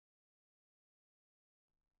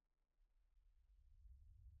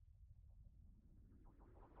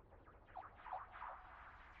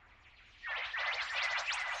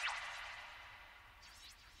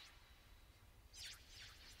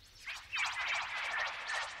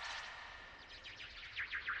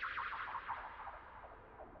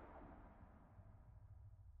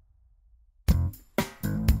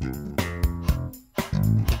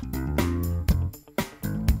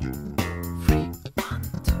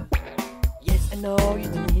know you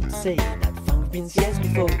don't need to say that funk means yes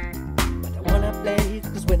before, but I wanna play it,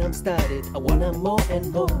 cause when I'm started I wanna more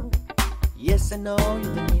and more. Yes, I know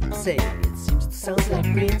you don't need to say it seems to sound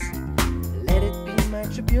like Prince. Let it be my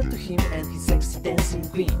tribute to him and his sexy dancing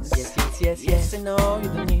queens. Yes, yes, yes, yes, I know you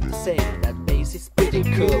don't need to say that bass is pretty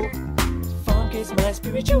cool. Funk is my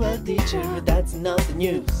spiritual teacher, that's not the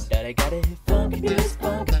news. That I gotta hit funk abuse,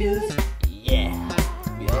 yeah,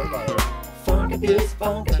 we all got it. Funk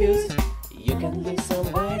abuse, you can lose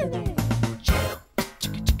some weight in it.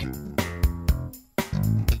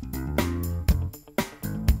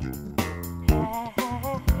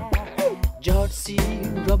 George C,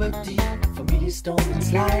 Robert D, Familiar Stone and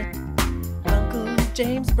Slide, Uncle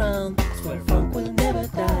James Brown, I swear funk will never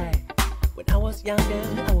die. When I was younger,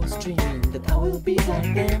 I was dreaming that I will be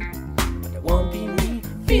like them, but it won't be me.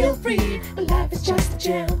 Feel free, life is just a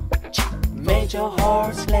jam. Major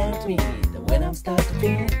horse slammed me that when I'm starting to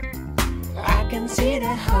feel, I can see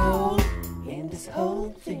the hole in this whole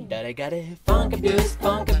thing. That I gotta hit funk abuse,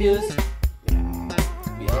 yeah,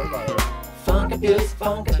 we all got it. Funk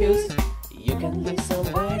abuse, you can lose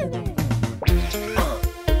some weight in it.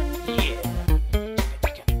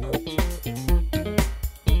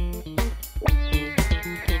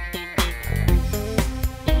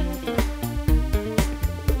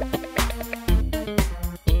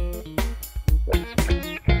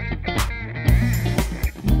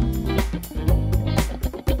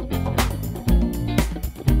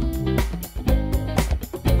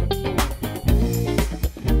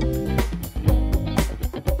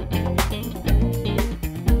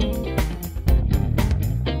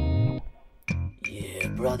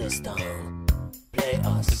 Brother Stone, play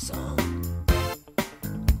us a song.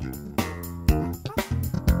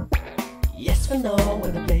 Yes or no,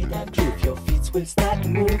 when I play that groove, your feet will start to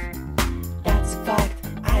move. That's a fact,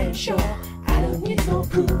 I ain't sure, I don't need no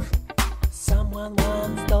proof. Someone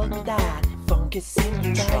once told me that funk is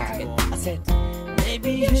simply right. I said,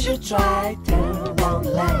 maybe you should try, turn down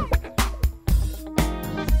the light.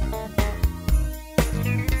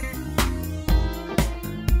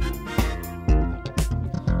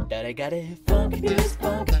 That I gotta hit funk abuse,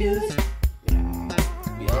 yeah,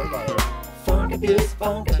 we all got it. Funk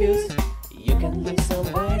abuse, you can lose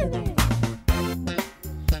some weight in it.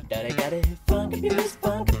 That I gotta hit funk abuse,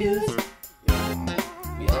 yeah,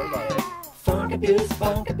 we all got it. Funk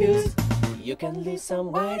abuse, you can lose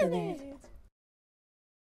some weight in it.